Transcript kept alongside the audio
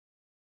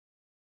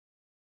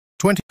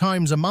20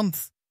 times a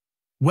month?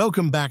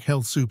 Welcome back,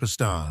 health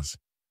superstars.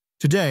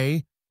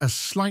 Today, a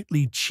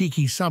slightly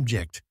cheeky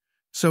subject,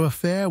 so a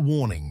fair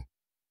warning.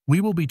 We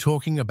will be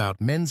talking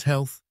about men's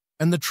health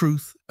and the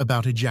truth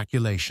about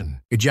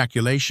ejaculation.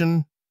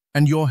 Ejaculation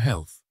and your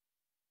health.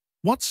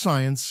 What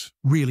science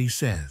really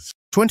says.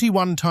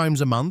 21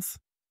 times a month?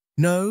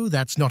 No,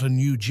 that's not a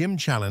new gym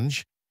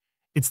challenge.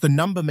 It's the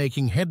number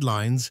making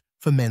headlines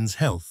for men's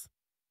health.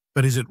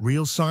 But is it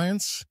real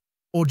science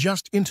or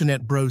just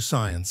internet bro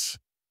science?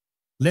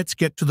 Let's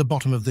get to the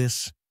bottom of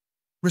this,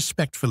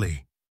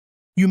 respectfully.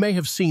 You may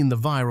have seen the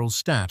viral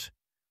stat.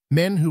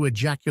 Men who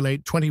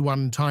ejaculate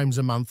 21 times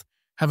a month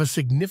have a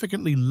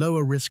significantly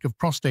lower risk of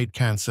prostate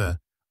cancer,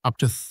 up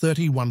to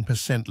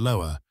 31%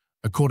 lower,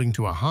 according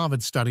to a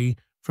Harvard study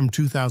from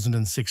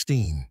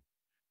 2016.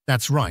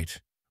 That's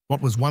right.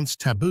 What was once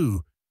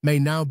taboo may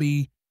now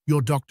be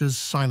your doctor's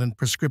silent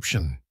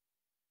prescription.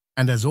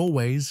 And as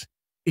always,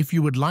 if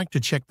you would like to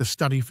check the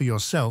study for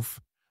yourself,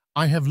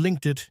 I have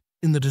linked it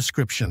in the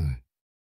description.